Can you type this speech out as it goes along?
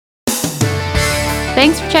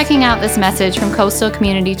Thanks for checking out this message from Coastal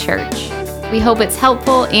Community Church. We hope it's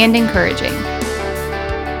helpful and encouraging.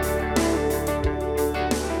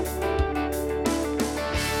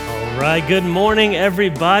 All right, good morning,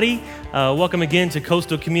 everybody. Welcome again to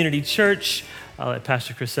Coastal Community Church. Like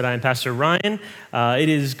Pastor Chris said, I am Pastor Ryan. It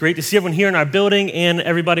is great to see everyone here in our building and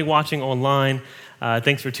everybody watching online.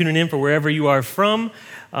 Thanks for tuning in for wherever you are from,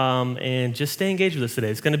 and just stay engaged with us today.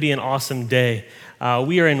 It's going to be an awesome day.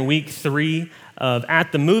 We are in week 3 of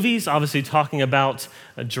At the Movies, obviously talking about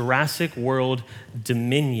Jurassic World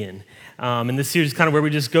Dominion. And this series is kind of where we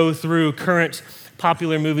just go through current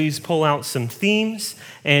popular movies, pull out some themes,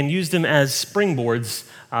 and use them as springboards,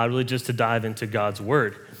 really just to dive into God's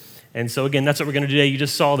Word. And so again, that's what we're going to do today. You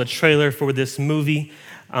just saw the trailer for this movie.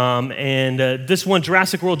 This one,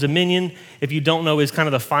 Jurassic World Dominion, if you don't know, is kind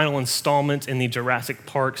of the final installment in the Jurassic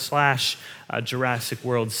Park / Jurassic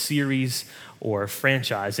World series or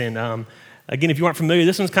franchise. And again, if you aren't familiar,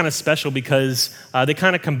 this one's kind of special because they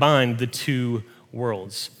kind of combine the two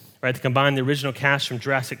worlds, right? They combine the original cast from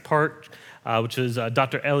Jurassic Park, which was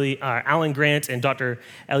Dr. Alan Grant and Dr.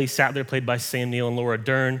 Ellie Sattler, played by Sam Neill and Laura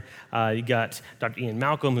Dern. You got Dr. Ian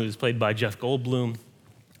Malcolm, who's played by Jeff Goldblum.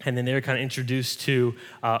 And then they were kind of introduced to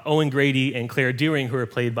Owen Grady and Claire Dearing, who are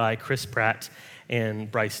played by Chris Pratt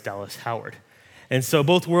and Bryce Dallas Howard. And so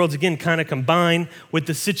both worlds, again, kind of combine, with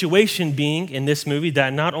the situation being in this movie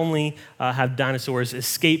that not only have dinosaurs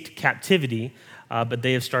escaped captivity, but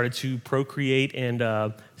they have started to procreate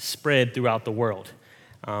and spread throughout the world.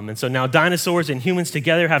 And so now dinosaurs and humans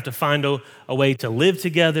together have to find a way to live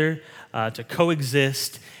together, to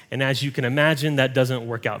coexist. And as you can imagine, that doesn't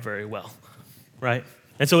work out very well, right?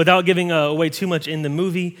 And so without giving away too much in the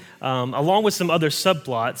movie, along with some other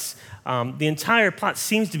subplots, the entire plot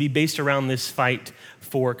seems to be based around this fight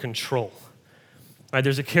for control. Right,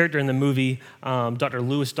 there's a character in the movie, Dr.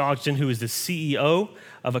 Lewis Dodgson, who is the CEO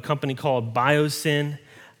of a company called Biosyn.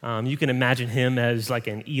 You can imagine him as like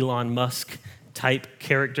an Elon Musk type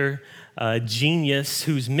character, genius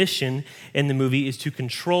whose mission in the movie is to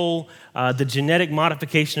control the genetic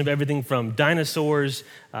modification of everything from dinosaurs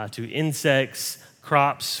to insects,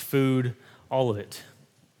 crops, food, all of it.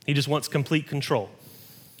 He just wants complete control.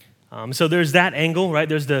 So there's that angle, right?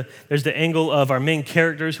 There's the angle of our main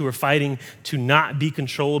characters who are fighting to not be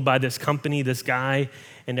controlled by this company, this guy,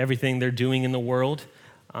 and everything they're doing in the world.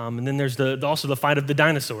 And then there's also the fight of the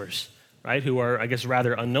dinosaurs, right? Who are, I guess,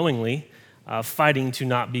 rather unknowingly fighting to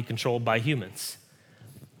not be controlled by humans.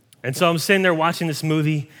 And so I'm sitting there watching this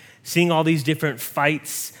movie, seeing all these different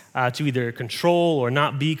fights to either control or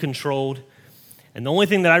not be controlled. And the only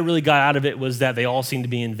thing that I really got out of it was that they all seemed to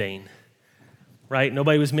be in vain, right?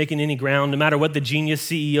 Nobody was making any ground. No matter what the genius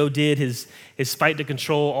CEO did, his fight to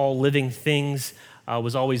control all living things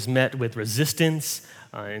was always met with resistance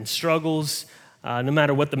and struggles. No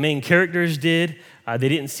matter what the main characters did, they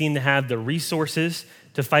didn't seem to have the resources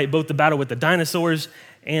to fight both the battle with the dinosaurs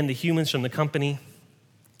and the humans from the company.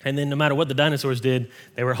 And then no matter what the dinosaurs did,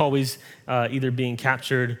 they were always either being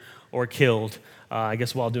captured or killed, I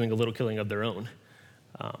guess while doing a little killing of their own.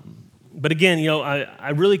 But again, I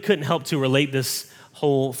really couldn't help to relate this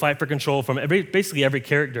whole fight for control from basically every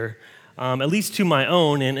character, at least to my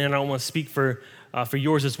own, and I don't want to speak for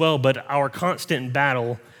yours as well, but our constant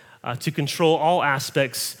battle to control all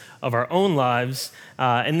aspects of our own lives,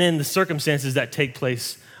 and then the circumstances that take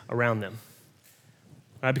place around them.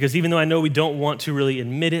 Right? Because even though I know we don't want to really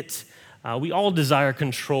admit it, we all desire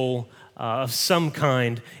control of some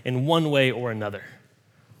kind in one way or another.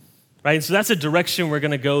 Right? And so that's a direction we're going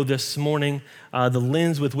to go this morning, the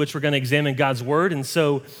lens with which we're going to examine God's Word. And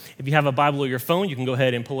so if you have a Bible or your phone, you can go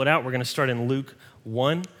ahead and pull it out. We're going to start in Luke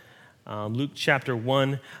 1. Luke chapter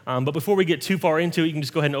 1. But before we get too far into it, you can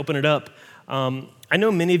just go ahead and open it up. I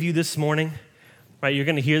know many of you this morning, right, you're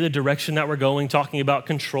going to hear the direction that we're going, talking about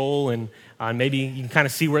control, and maybe you can kind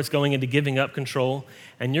of see where it's going into giving up control,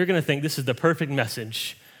 and you're going to think this is the perfect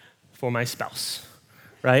message for my spouse,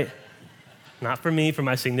 right? Not for me, for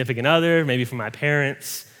my significant other, maybe for my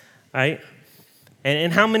parents, right?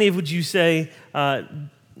 And how many would you say,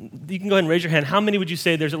 you can go ahead and raise your hand, how many would you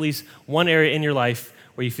say there's at least one area in your life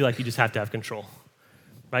where you feel like you just have to have control,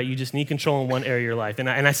 right? You just need control in one area of your life. And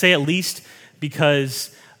I say at least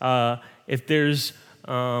because if there's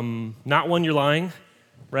not one, you're lying,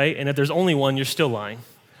 right? And if there's only one, you're still lying,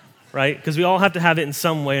 right? Because we all have to have it in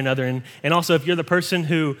some way or another. And also, if you're the person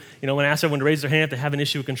who, when I asked everyone to raise their hand if they have an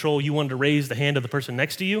issue with control, you wanted to raise the hand of the person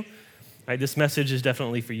next to you, right? This message is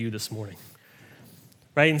definitely for you this morning,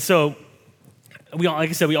 right? And so, we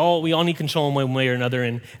all need control in one way or another.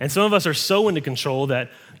 And some of us are so into control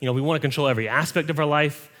that, we want to control every aspect of our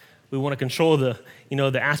life. We want to control the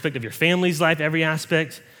aspect of your family's life, every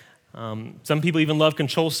aspect. Some people even love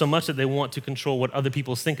control so much that they want to control what other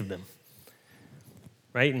people think of them,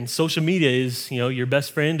 right? And social media is, your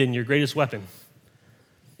best friend and your greatest weapon.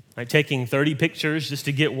 Right? Taking 30 pictures just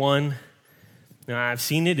to get one. Now, I've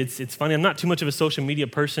seen it. It's funny. I'm not too much of a social media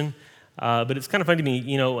person, but it's kind of funny to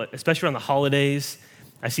me, especially around the holidays.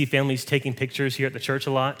 I see families taking pictures here at the church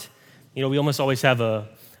a lot. We almost always have a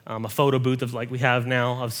photo booth of like we have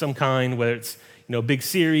now of some kind, whether it's big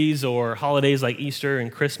series or holidays like Easter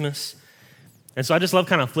and Christmas. And so I just love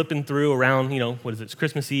kind of flipping through around, what is it, it's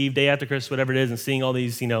Christmas Eve, day after Christmas, whatever it is, and seeing all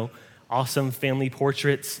these, awesome family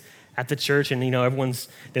portraits at the church. And,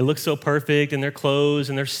 they look so perfect in their clothes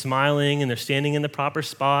and they're smiling and they're standing in the proper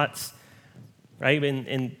spots, right?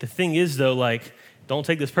 And the thing is, though, like, don't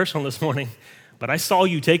take this personal this morning, but I saw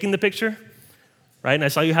you taking the picture, right? And I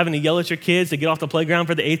saw you having to yell at your kids to get off the playground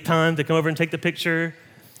for the 8th time to come over and take the picture.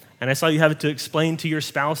 And I saw you having to explain to your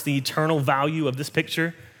spouse the eternal value of this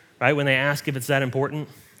picture, right, when they ask if it's that important,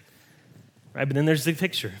 right? But then there's the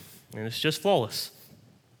picture, and it's just flawless,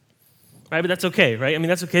 right? But that's okay, right? I mean,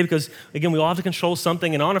 that's okay because, again, we all have to control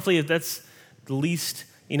something, and honestly, if that's the least,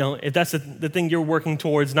 if that's the thing you're working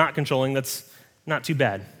towards not controlling, that's not too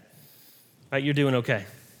bad, right? You're doing okay.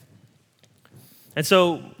 And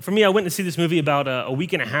so, for me, I went to see this movie about a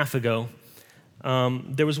week and a half ago.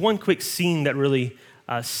 There was one quick scene that really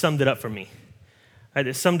summed it up for me. Right?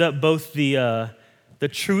 It summed up both the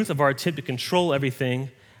truth of our attempt to control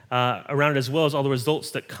everything around it, as well as all the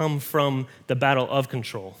results that come from the battle of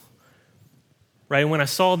control. Right? And when I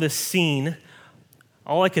saw this scene,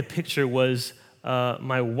 all I could picture was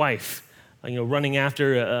my wife, running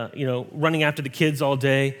after the kids all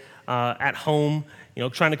day at home,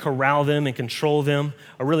 trying to corral them and control them,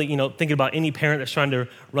 or really, thinking about any parent that's trying to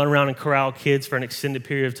run around and corral kids for an extended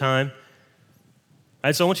period of time. All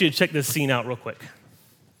right, so I want you to check this scene out real quick.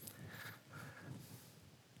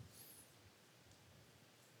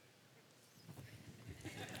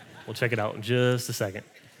 We'll check it out in just a second.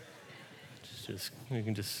 We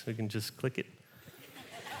can just click it.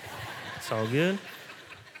 It's all good.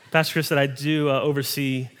 Pastor Chris said I do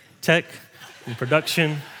oversee tech and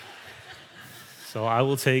production, so I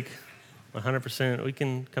will take 100%. We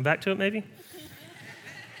can come back to it, maybe?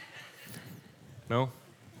 No?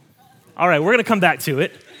 All right, we're going to come back to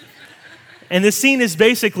it. And this scene is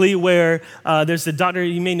basically where there's the doctor,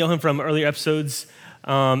 you may know him from earlier episodes,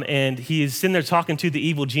 and he's sitting there talking to the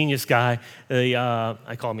evil genius guy,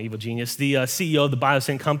 I call him evil genius, the CEO of the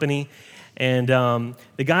BioSyn company. And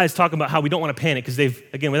the guy is talking about how we don't want to panic because they've,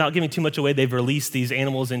 again, without giving too much away, they've released these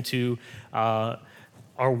animals into our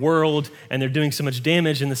world, and they're doing so much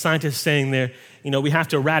damage. And the scientists saying there, we have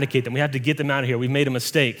to eradicate them. We have to get them out of here. We've made a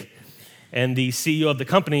mistake. And the CEO of the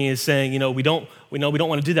company is saying, we don't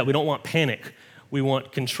want to do that. We don't want panic. We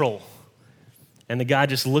want control. And the guy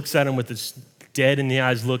just looks at him with this dead in the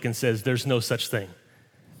eyes look and says, there's no such thing,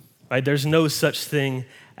 right? There's no such thing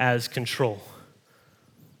as control,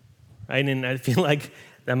 right? And I feel like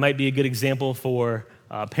that might be a good example for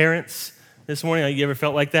parents this morning. You ever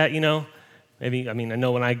felt like that, Maybe, I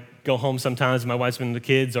know when I go home sometimes, my wife's been with the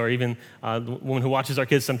kids, or even the woman who watches our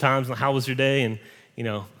kids sometimes, how was your day? And,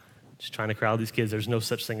 just trying to corral these kids. There's no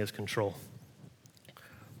such thing as control,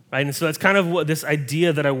 right? And so that's kind of what this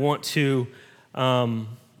idea that I want to,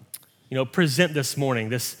 present this morning,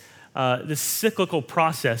 this cyclical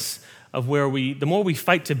process of where the more we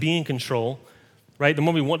fight to be in control, right? The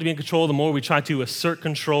more we want to be in control, the more we try to assert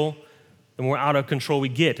control, the more out of control we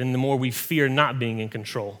get, and the more we fear not being in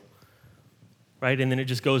control, right? And then it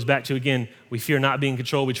just goes back to, again, we fear not being in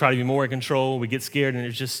control, we try to be more in control, we get scared, and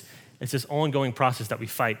it's this ongoing process that we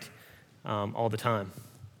fight all the time.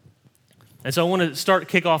 And so I want to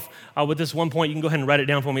kick off with this one point. You can go ahead and write it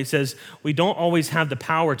down for me. It says, we don't always have the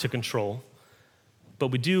power to control, but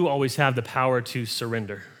we do always have the power to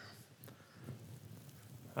surrender.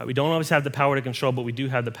 We don't always have the power to control, but we do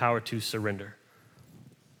have the power to surrender.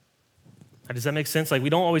 Does that make sense? Like, we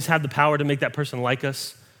don't always have the power to make that person like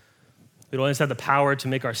us. We don't always have the power to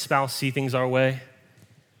make our spouse see things our way.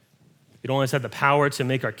 We don't always have the power to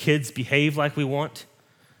make our kids behave like we want.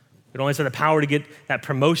 We don't always have the power to get that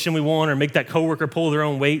promotion we want or make that coworker pull their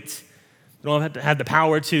own weight. We don't have to have the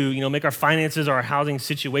power to, make our finances or our housing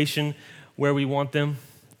situation where we want them.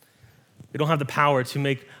 We don't have the power to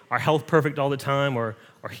make our health perfect all the time or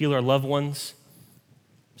heal our loved ones,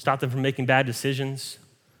 stop them from making bad decisions.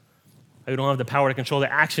 We don't have the power to control the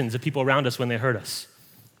actions of people around us when they hurt us.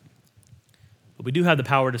 But we do have the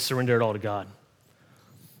power to surrender it all to God,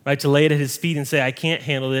 right? To lay it at his feet and say, I can't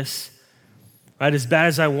handle this. Right? As bad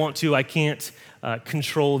as I want to, I can't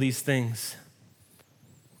control these things.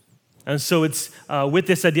 And so it's with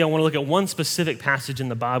this idea, I want to look at one specific passage in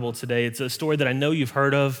the Bible today. It's a story that I know you've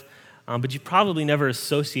heard of, but you've probably never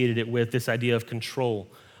associated it with this idea of control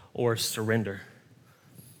or surrender.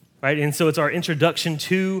 Right? And so it's our introduction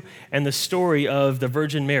to and the story of the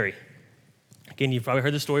Virgin Mary. Again, you've probably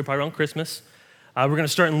heard the story probably around Christmas. We're going to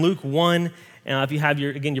start in Luke 1. If you have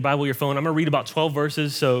your Bible, your phone, I'm going to read about 12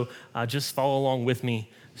 verses, so just follow along with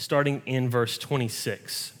me, starting in verse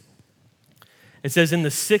 26. It says, in the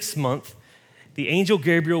 6th month, the angel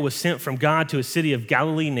Gabriel was sent from God to a city of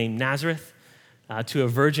Galilee named Nazareth, to a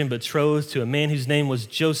virgin betrothed to a man whose name was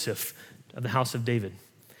Joseph of the house of David.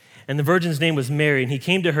 And the virgin's name was Mary, and he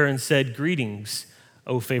came to her and said, "Greetings,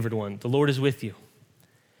 O favored one, the Lord is with you."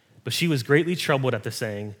 But she was greatly troubled at the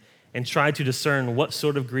saying and tried to discern what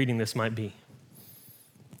sort of greeting this might be.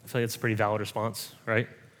 I feel like it's a pretty valid response, right?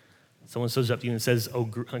 Someone shows up to you and says,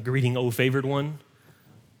 "Greeting, O favored one."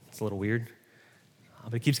 It's a little weird.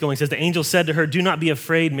 But it keeps going. It says, the angel said to her, "Do not be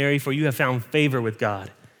afraid, Mary, for you have found favor with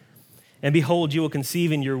God. And behold, you will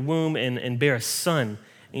conceive in your womb and bear a son,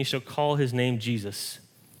 and you shall call his name Jesus.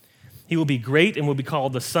 He will be great and will be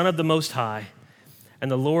called the Son of the Most High,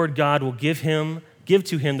 and the Lord God will give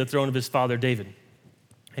to him the throne of his father David.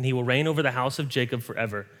 And he will reign over the house of Jacob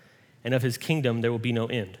forever, and of his kingdom there will be no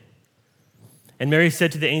end." And Mary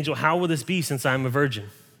said to the angel, "How will this be, since I am a virgin?"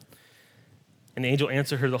 And the angel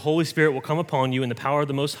answered her, "The Holy Spirit will come upon you, and the power of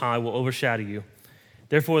the Most High will overshadow you.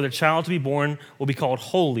 Therefore, the child to be born will be called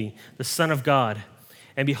Holy, the Son of God.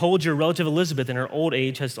 And behold, your relative Elizabeth in her old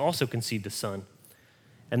age has also conceived a son.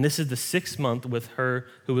 And this is the 6th month with her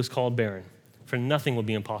who was called barren, for nothing will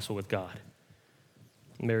be impossible with God."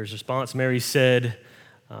 Mary's response, Mary said,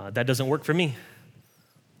 "That doesn't work for me,"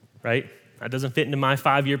 right? That doesn't fit into my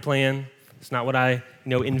 5-year plan. It's not what I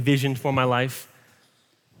envisioned for my life.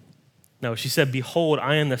 No, she said, "Behold,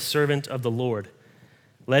 I am the servant of the Lord.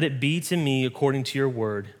 Let it be to me according to your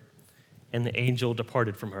word." And the angel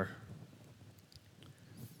departed from her.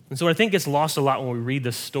 And so I think gets lost a lot when we read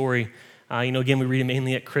this story. Again, we read it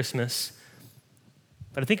mainly at Christmas.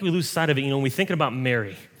 But I think we lose sight of it, when we think about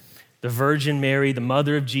Mary, the Virgin Mary, the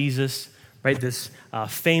mother of Jesus, right? This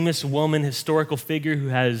famous woman, historical figure who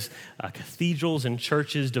has cathedrals and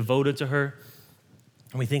churches devoted to her.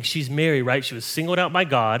 And we think she's Mary, right? She was singled out by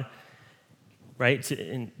God, right?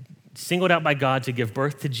 Singled out by God to give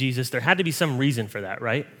birth to Jesus. There had to be some reason for that,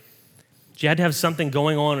 right? She had to have something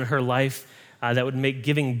going on in her life that would make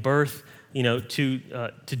giving birth,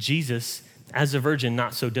 to Jesus as a virgin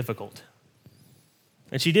not so difficult.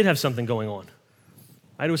 And she did have something going on.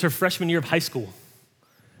 Right? It was her freshman year of high school.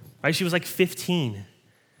 Right? She was like 15.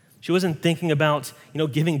 She wasn't thinking about,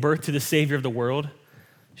 giving birth to the Savior of the world.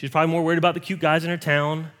 She was probably more worried about the cute guys in her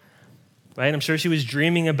town. Right? I'm sure she was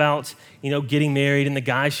dreaming about, getting married and the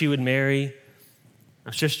guy she would marry.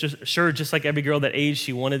 I'm sure just like every girl that age,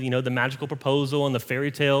 she wanted, the magical proposal and the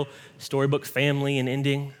fairy tale storybook family and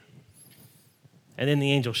ending. And then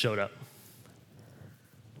the angel showed up.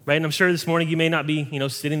 Right? And I'm sure this morning you may not be,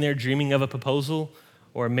 sitting there dreaming of a proposal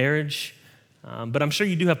or a marriage, but I'm sure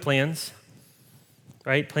you do have plans,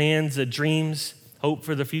 right? Plans, dreams, hope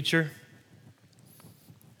for the future.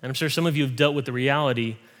 And I'm sure some of you have dealt with the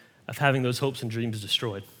reality of having those hopes and dreams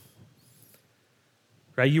destroyed.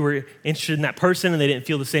 Right? You were interested in that person and they didn't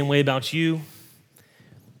feel the same way about you.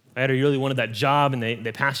 Right? Or you really wanted that job and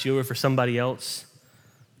they passed you over for somebody else.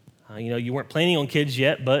 You weren't planning on kids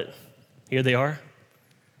yet, but here they are.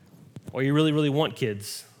 Or you really, really want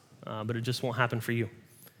kids, but it just won't happen for you.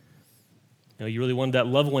 You really wanted that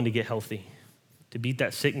loved one to get healthy, to beat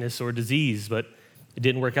that sickness or disease, but it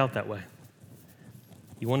didn't work out that way.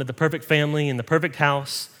 You wanted the perfect family and the perfect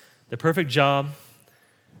house, the perfect job.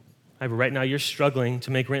 But right now you're struggling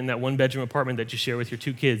to make rent in that 1-bedroom apartment that you share with your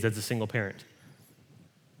 2 kids as a single parent.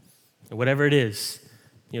 And whatever it is,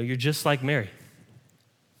 you're just like Mary.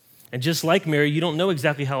 And just like Mary, you don't know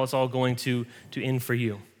exactly how it's all going to end for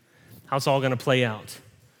you, how it's all going to play out.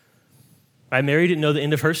 Right? Mary didn't know the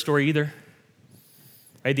end of her story either.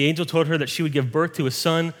 Right? The angel told her that she would give birth to a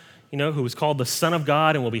son, who was called the Son of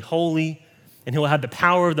God and will be holy, and he will have the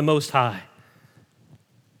power of the Most High.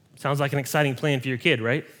 Sounds like an exciting plan for your kid,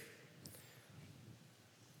 right?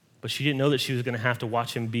 But she didn't know that she was going to have to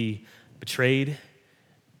watch him be betrayed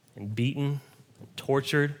and beaten and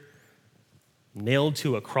tortured, nailed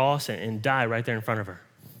to a cross and die right there in front of her.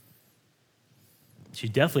 She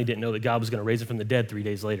definitely didn't know that God was going to raise him from the dead 3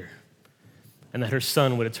 days later and that her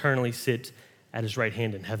son would eternally sit at his right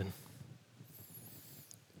hand in heaven.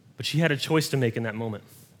 But she had a choice to make in that moment.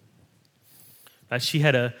 She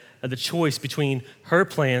had the choice between her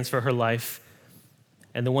plans for her life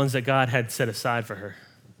and the ones that God had set aside for her.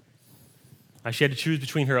 She had to choose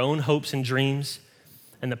between her own hopes and dreams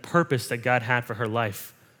and the purpose that God had for her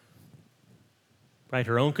life. Right?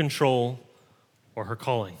 Her own control or her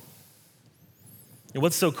calling. And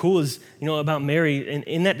what's so cool is, about Mary,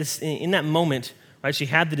 in that moment, right, she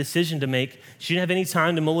had the decision to make. She didn't have any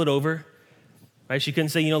time to mull it over. Right? She couldn't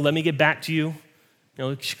say, let me get back to you.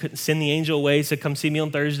 She couldn't send the angel away, so come see me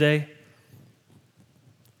on Thursday.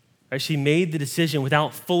 Right? She made the decision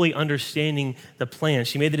without fully understanding the plan.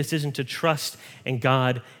 She made the decision to trust in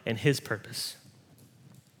God and his purpose.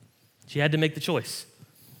 She had to make the choice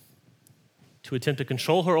to attempt to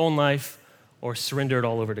control her own life or surrender it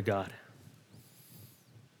all over to God.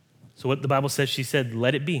 So what the Bible says, she said,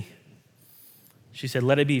 let it be. She said,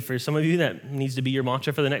 let it be. For some of you, that needs to be your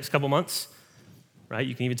mantra for the next couple months, right?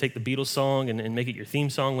 You can even take the Beatles song and make it your theme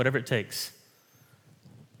song, whatever it takes.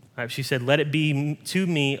 Right? She said, let it be to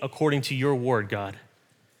me according to your word, God.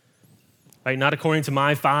 Right? Not according to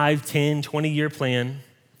my 5, 10, 20-year plan,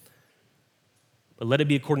 but let it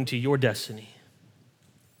be according to your destiny.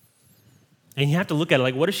 And you have to look at it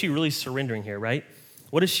like, what is she really surrendering here, right?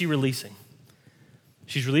 What is she releasing?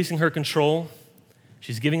 She's releasing her control.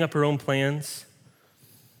 She's giving up her own plans.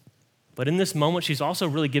 But in this moment, she's also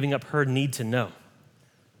really giving up her need to know.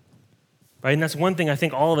 Right? And that's one thing I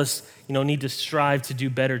think all of us, need to strive to do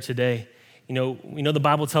better today. We know the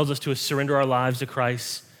Bible tells us to surrender our lives to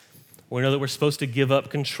Christ. We know that we're supposed to give up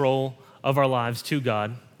control of our lives to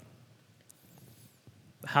God.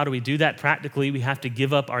 How do we do that practically? We have to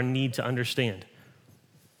give up our need to understand.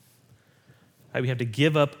 Right? We have to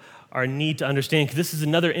give up our need to understand, because this is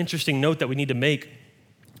another interesting note that we need to make.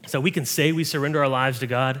 So we can say we surrender our lives to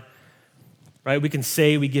God, right? We can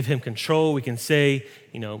say we give him control. We can say,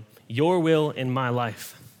 your will in my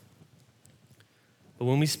life. But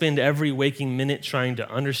when we spend every waking minute trying to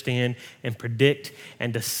understand and predict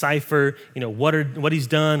and decipher, what he's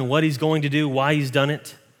done, what he's going to do, why he's done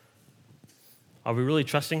it, are we really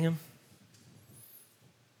trusting him?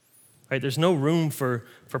 Right? There's no room for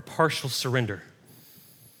partial surrender.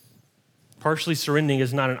 Partially surrendering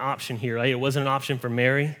is not an option here, right? It wasn't an option for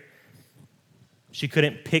Mary. She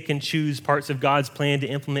couldn't pick and choose parts of God's plan to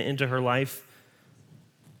implement into her life.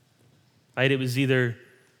 Right? It was either,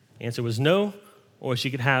 the answer was no, or she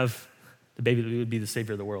could have the baby that would be the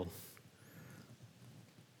Savior of the world.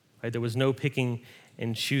 Right? There was no picking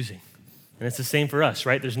and choosing. And it's the same for us,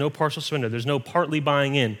 right? There's no partial surrender. There's no partly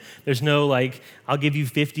buying in. There's no I'll give you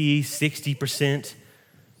 50, 60%.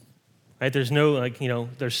 Right? There's no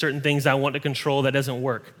there's certain things I want to control that doesn't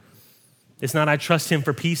work. It's not I trust him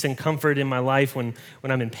for peace and comfort in my life when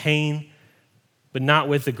I'm in pain, but not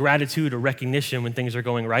with the gratitude or recognition when things are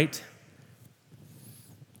going right.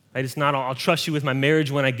 Right? It's not I'll trust you with my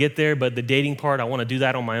marriage when I get there, but the dating part, I want to do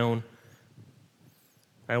that on my own.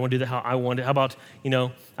 I want to do that how I want it. How about,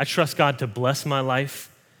 I trust God to bless my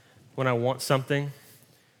life when I want something,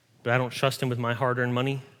 but I don't trust him with my hard-earned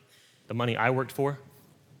money, the money I worked for.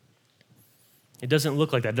 It doesn't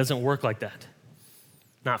look like that. It doesn't work like that.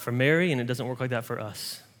 Not for Mary, and it doesn't work like that for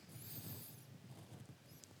us.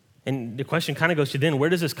 And the question kind of goes to then, where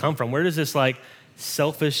does this come from? Where does this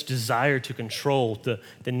selfish desire to control,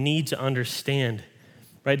 the need to understand,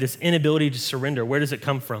 right? This inability to surrender, where does it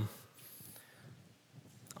come from?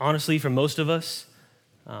 Honestly, for most of us,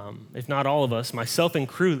 if not all of us, myself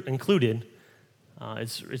included,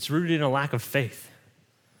 it's rooted in a lack of faith.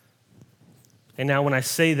 And now when I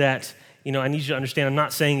say that, I need you to understand, I'm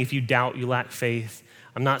not saying if you doubt, you lack faith.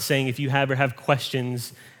 I'm not saying if you ever have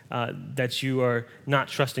questions that you are not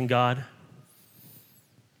trusting God.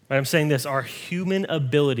 But I'm saying this, our human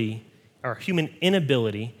inability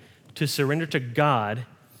to surrender to God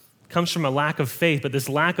comes from a lack of faith, but this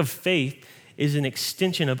lack of faith is an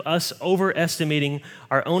extension of us overestimating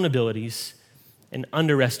our own abilities and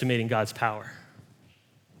underestimating God's power.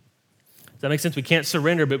 Does that make sense? We can't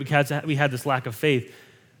surrender, but we had this lack of faith.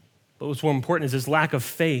 But what's more important is this lack of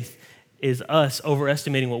faith is us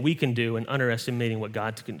overestimating what we can do and underestimating what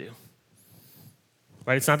God can do.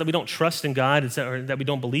 Right? It's not that we don't trust in God, it's that we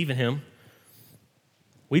don't believe in him.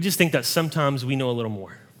 We just think that sometimes we know a little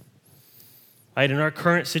more. Right? In our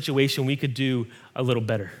current situation, we could do a little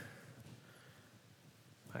better.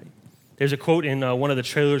 Right? There's a quote in one of the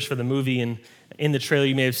trailers for the movie, and in the trailer,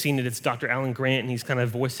 you may have seen it, it's Dr. Alan Grant, and he's kind of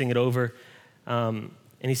voicing it over. And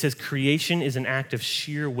he says, creation is an act of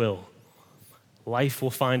sheer will. Life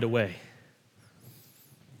will find a way.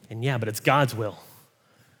 And yeah, but it's God's will.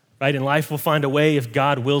 Right? And life will find a way if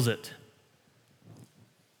God wills it.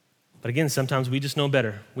 But again, sometimes we just know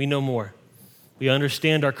better. We know more. We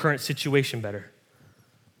understand our current situation better.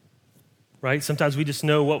 Right? Sometimes we just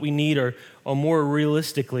know what we need or more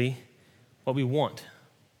realistically, what we want.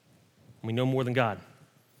 We know more than God.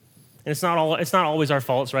 And it's not always our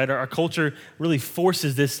faults, right? Our culture really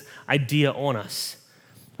forces this idea on us.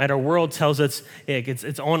 Right? Our world tells us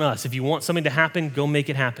it's on us. If you want something to happen, go make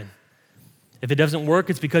it happen. If it doesn't work,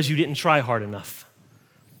 it's because you didn't try hard enough.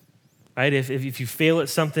 Right? If you fail at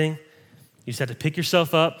something, you just have to pick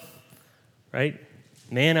yourself up, right?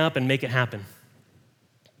 Man up and make it happen.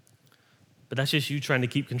 But that's just you trying to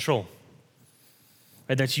keep control.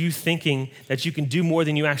 Right? That's you thinking that you can do more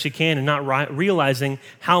than you actually can and not realizing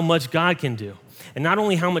how much God can do. And not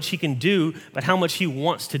only how much he can do, but how much he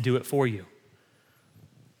wants to do it for you.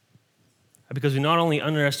 Because we not only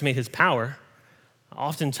underestimate his power,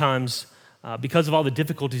 oftentimes because of all the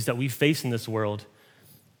difficulties that we face in this world,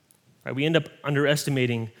 right, we end up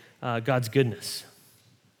underestimating God's goodness.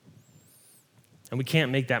 And we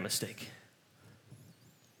can't make that mistake.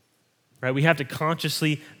 Right? We have to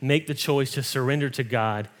consciously make the choice to surrender to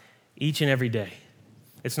God each and every day.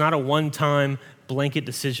 It's not a one-time blanket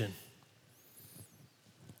decision.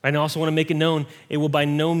 I also want to make it known, it will by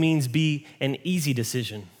no means be an easy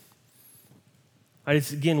decision. Right?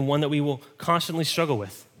 It's, again, one that we will constantly struggle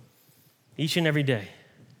with each and every day.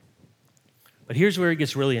 But here's where it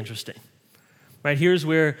gets really interesting. Right? Here's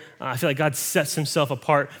where I feel like God sets himself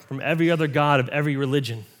apart from every other god of every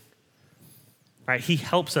religion. Right? He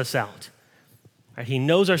helps us out. Right? He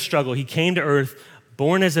knows our struggle. He came to earth,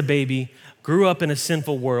 born as a baby, grew up in a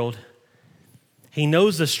sinful world. He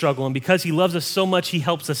knows the struggle, and because he loves us so much, he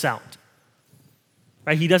helps us out.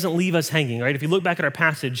 Right? He doesn't leave us hanging. Right? If you look back at our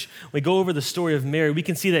passage, we go over the story of Mary, we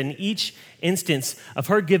can see that in each instance of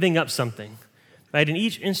her giving up something, right? In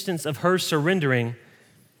each instance of her surrendering,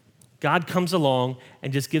 God comes along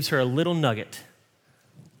and just gives her a little nugget,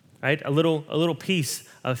 right? A little piece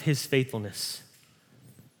of his faithfulness.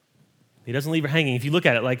 He doesn't leave her hanging. If you look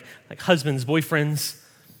at it like husbands, boyfriends,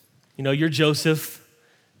 you're Joseph,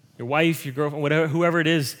 your wife, your girlfriend, whatever, whoever it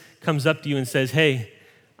is comes up to you and says, hey,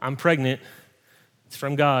 I'm pregnant. It's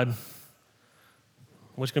from God.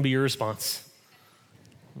 What's going to be your response?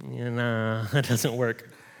 Nah, that doesn't work,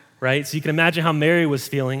 right? So you can imagine how Mary was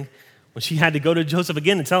feeling when she had to go to Joseph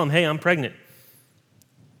again and tell him, hey, I'm pregnant.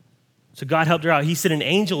 So God helped her out. He sent an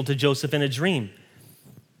angel to Joseph in a dream.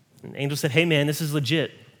 An angel said, hey, man, this is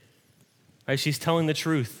legit. Right? She's telling the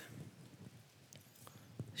truth.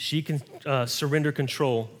 She can surrender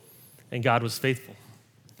control, and God was faithful.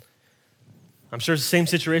 I'm sure it's the same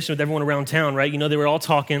situation with everyone around town, right? They were all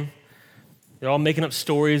talking. They're all making up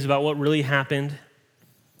stories about what really happened.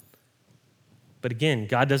 But again,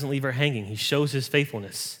 God doesn't leave her hanging. He shows his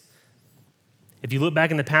faithfulness. If you look back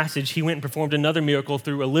in the passage, he went and performed another miracle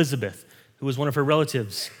through Elizabeth, who was one of her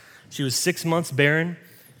relatives. She was 6 months barren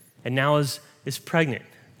and now is pregnant.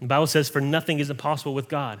 The Bible says, for nothing is impossible with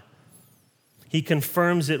God. He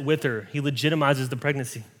confirms it with her. He legitimizes the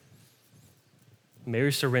pregnancy.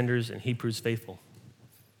 Mary surrenders and he proves faithful.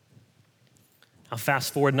 Now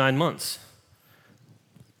fast forward 9 months.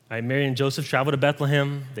 All right, Mary and Joseph travel to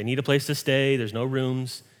Bethlehem. They need a place to stay. There's no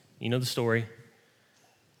rooms. You know the story.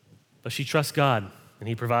 But she trusts God, and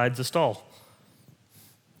he provides a stall.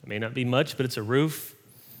 It may not be much, but it's a roof.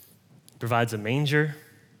 He provides a manger.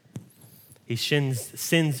 He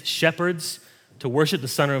sends shepherds to worship the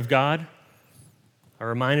Son of God, a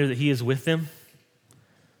reminder that he is with them.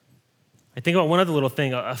 I think about one other little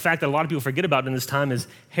thing, a fact that a lot of people forget about in this time is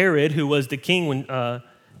Herod, who was the king when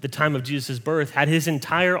the time of Jesus' birth, had his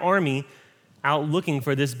entire army out looking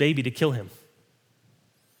for this baby to kill him.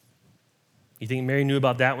 You think Mary knew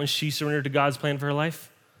about that when she surrendered to God's plan for her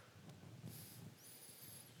life?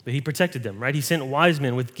 But he protected them, right? He sent wise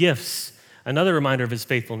men with gifts, another reminder of his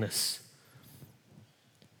faithfulness.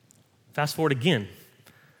 Fast forward again,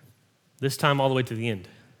 this time all the way to the end.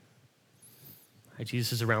 Right,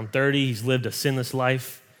 Jesus is around 30. He's lived a sinless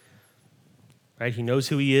life. Right? He knows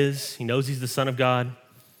who he is. He knows he's the Son of God.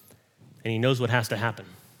 And he knows what has to happen.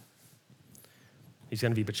 He's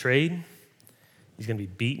going to be betrayed. He's going to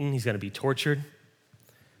be beaten. He's going to be tortured.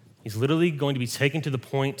 He's literally going to be taken to the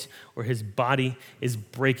point where his body is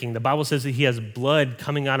breaking. The Bible says that he has blood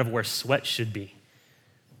coming out of where sweat should be.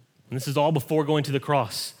 And this is all before going to the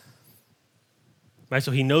cross. Right?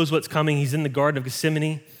 So he knows what's coming. He's in the Garden of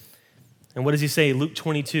Gethsemane. And what does he say? Luke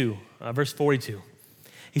 22, verse 42.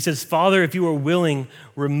 He says, Father, if you are willing,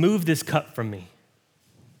 remove this cup from me.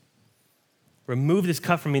 Remove this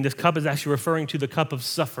cup from me. This cup is actually referring to the cup of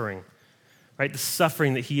suffering, right? The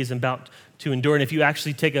suffering that he is about to endure. And if you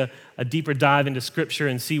actually take a deeper dive into Scripture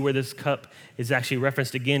and see where this cup is actually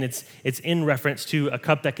referenced again, it's in reference to a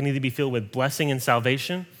cup that can either be filled with blessing and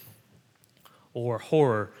salvation or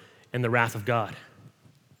horror and the wrath of God.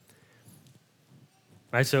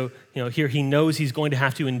 right? So, here he knows he's going to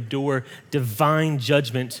have to endure divine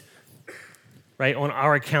judgment, right, on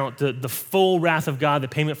our account, the full wrath of God, the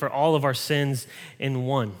payment for all of our sins in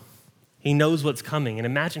one. He knows what's coming, and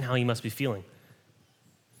imagine how he must be feeling.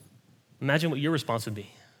 Imagine what your response would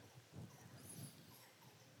be.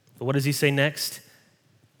 But what does he say next?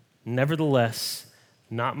 Nevertheless,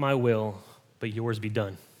 not my will, but yours be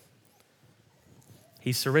done.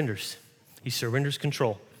 He surrenders. He surrenders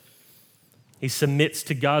control. He submits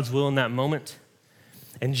to God's will in that moment.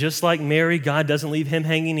 And just like Mary, God doesn't leave him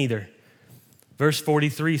hanging either. Verse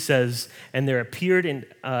 43 says, and there appeared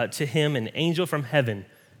to him an angel from heaven,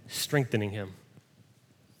 strengthening him.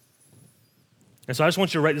 And so I just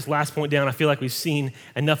want you to write this last point down. I feel like we've seen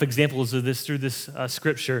enough examples of this through this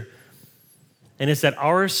scripture. And it's that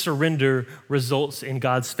our surrender results in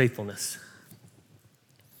God's faithfulness.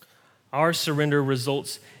 Our surrender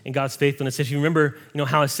results in God's faithfulness. If you remember,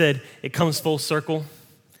 how I said it comes full circle.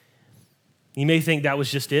 You may think that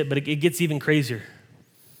was just it, but it gets even crazier.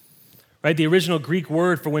 Right? The original Greek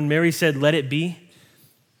word for when Mary said, let it be,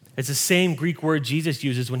 it's the same Greek word Jesus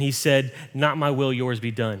uses when he said, not my will, yours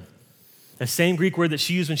be done. The same Greek word that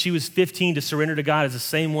she used when she was 15 to surrender to God is the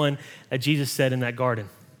same one that Jesus said in that garden.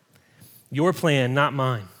 Your plan, not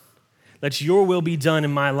mine. Let your will be done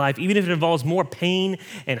in my life, even if it involves more pain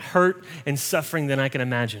and hurt and suffering than I can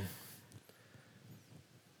imagine.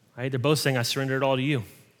 Right? They're both saying, I surrender it all to you.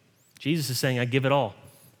 Jesus is saying, I give it all.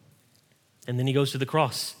 And then he goes to the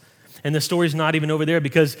cross. And the story's not even over there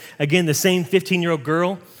because, again, the same 15-year-old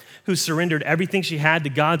girl who surrendered everything she had to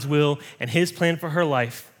God's will and his plan for her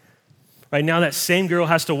life, right now that same girl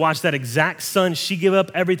has to watch that exact son she gave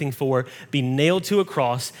up everything for be nailed to a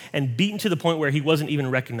cross and beaten to the point where he wasn't even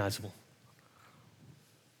recognizable.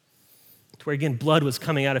 To where, again, blood was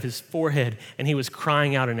coming out of his forehead and he was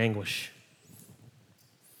crying out in anguish.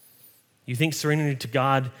 You think surrendering to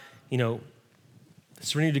God,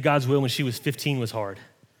 surrendering to God's will when she was 15 was hard.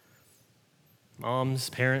 Moms,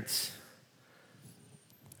 parents,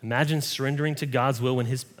 imagine surrendering to God's will when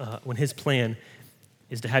his plan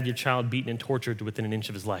is to have your child beaten and tortured within an inch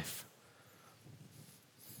of his life.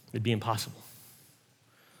 It'd be impossible.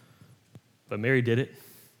 But Mary did it.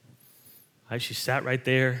 Right? She sat right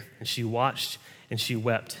there and she watched and she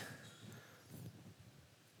wept.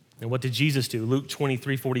 And what did Jesus do? Luke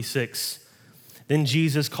 23:46. Then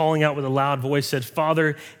Jesus, calling out with a loud voice, said,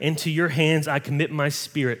 Father, into your hands I commit my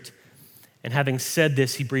spirit. And having said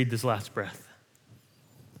this, he breathed his last breath.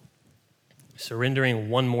 Surrendering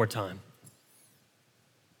one more time.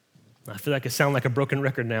 I feel like I sound like a broken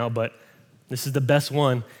record now, but this is the best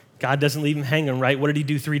one. God doesn't leave him hanging, right? What did he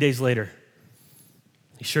do 3 days later?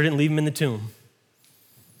 He sure didn't leave him in the tomb.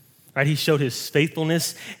 Right? He showed his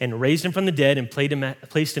faithfulness and raised him from the dead and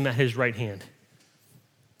placed him at his right hand.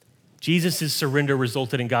 Jesus' surrender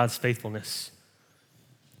resulted in God's faithfulness.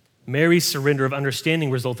 Mary's surrender of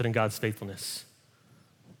understanding resulted in God's faithfulness.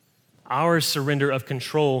 Our surrender of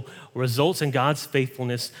control results in God's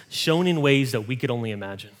faithfulness shown in ways that we could only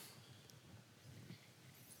imagine.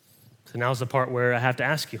 So now's the part where I have to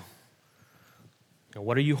ask you,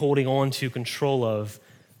 what are you holding on to control of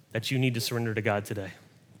that you need to surrender to God today?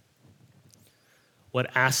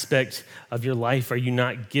 What aspect of your life are you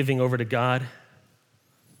not giving over to God?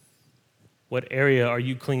 What area are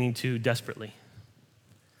you clinging to desperately?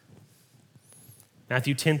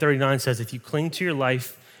 Matthew 10:39 says, if you cling to your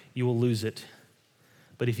life, you will lose it.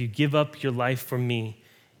 But if you give up your life for me,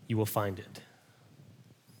 you will find it.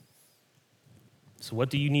 So what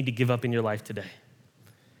do you need to give up in your life today?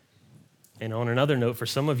 And on another note, for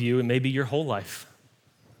some of you, it may be your whole life.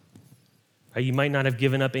 You might not have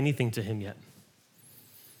given up anything to him yet.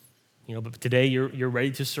 But today you're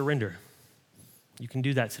ready to surrender. You can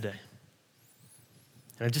do that today.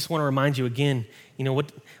 And I just want to remind you again,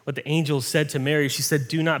 what the angel said to Mary. She said,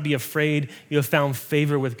 do not be afraid. You have found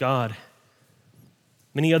favor with God.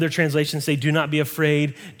 Many other translations say, do not be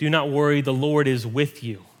afraid. Do not worry. The Lord is with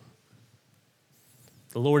you.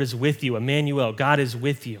 The Lord is with you. Emmanuel, God is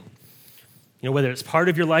with you. Whether it's part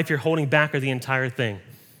of your life you're holding back or the entire thing.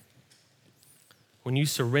 When you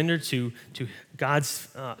surrender to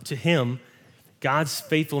him, God's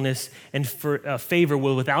faithfulness and favor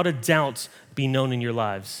will without a doubt be known in your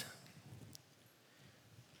lives.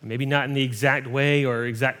 Maybe not in the exact way or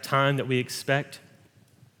exact time that we expect,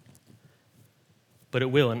 but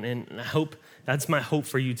it will. And I hope, that's my hope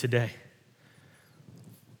for you today.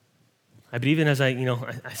 But even as I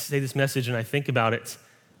say this message and I think about it,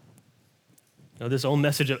 this own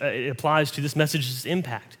message, it applies to this message's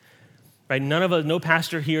impact. Right? None of us, no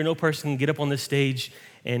pastor here, no person can get up on this stage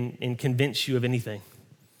and convince you of anything.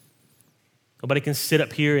 Nobody can sit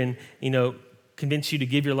up here and, convince you to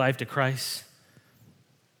give your life to Christ.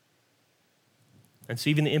 And so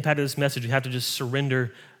even the impact of this message, you have to just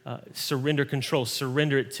surrender control,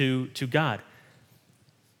 surrender it to God.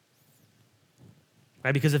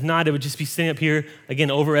 Right? Because if not, it would just be sitting up here, again,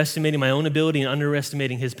 overestimating my own ability and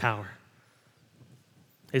underestimating his power,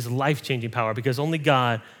 his life-changing power, because only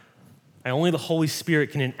God, and only the Holy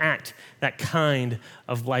Spirit can enact that kind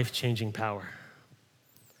of life-changing power.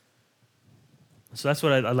 So that's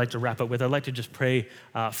what I'd like to wrap up with. I'd like to just pray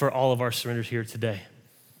for all of our surrenders here today.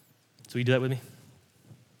 So will you do that with me?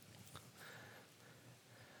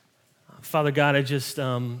 Father God, I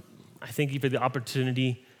thank you for the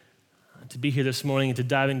opportunity to be here this morning and to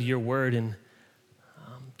dive into your word and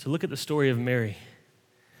to look at the story of Mary.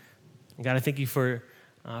 And God, I thank you for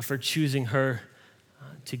choosing her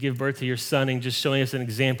to give birth to your son and just showing us an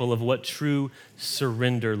example of what true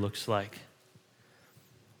surrender looks like,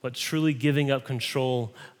 what truly giving up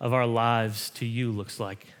control of our lives to you looks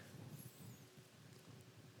like.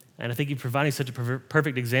 And I think you're providing such a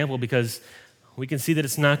perfect example because we can see that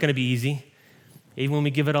it's not going to be easy. Even when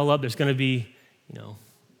we give it all up, there's going to be,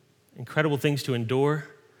 incredible things to endure,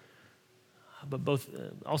 but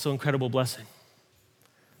also incredible blessing.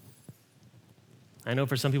 I know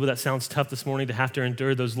for some people that sounds tough this morning to have to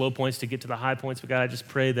endure those low points to get to the high points, but God, I just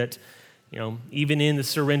pray that, even in the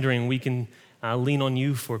surrendering, we can lean on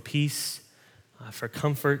you for peace, for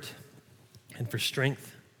comfort, and for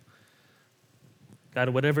strength. God,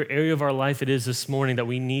 whatever area of our life it is this morning that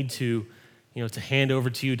we need to hand over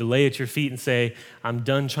to you, to lay at your feet and say, I'm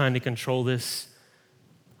done trying to control this.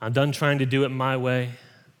 I'm done trying to do it my way.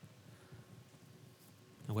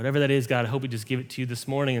 And whatever that is, God, I hope we just give it to you this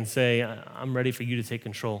morning and say, I'm ready for you to take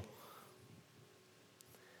control.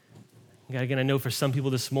 God, again, I know for some people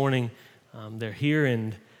this morning, they're here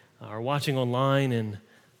and are watching online and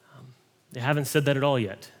they haven't said that at all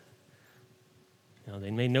yet. They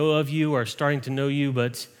may know of you or are starting to know you,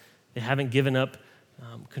 but they haven't given up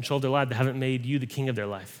control of their life. They haven't made you the king of their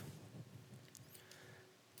life.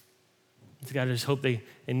 So God, I just hope they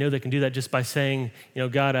know they can do that just by saying,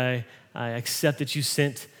 God, I accept that you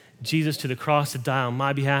sent Jesus to the cross to die on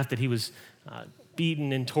my behalf, that he was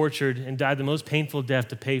beaten and tortured and died the most painful death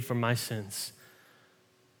to pay for my sins.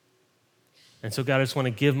 And so God, I just want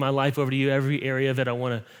to give my life over to you, every area of it. I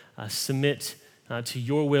want to submit to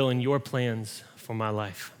your will and your plans for my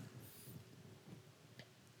life.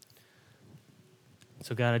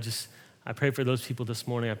 So God, I pray for those people this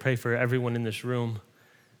morning. I pray for everyone in this room.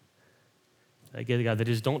 God, they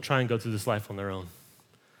just don't try and go through this life on their own.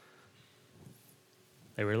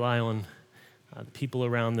 They rely on the people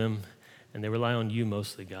around them, and they rely on you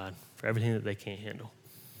mostly, God, for everything that they can't handle.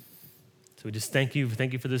 So we just thank you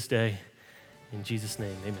for this day. In Jesus'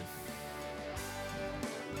 name, amen.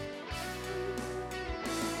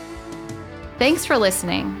 Thanks for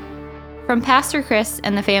listening. From Pastor Chris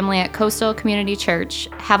and the family at Coastal Community Church,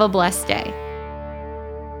 have a blessed day.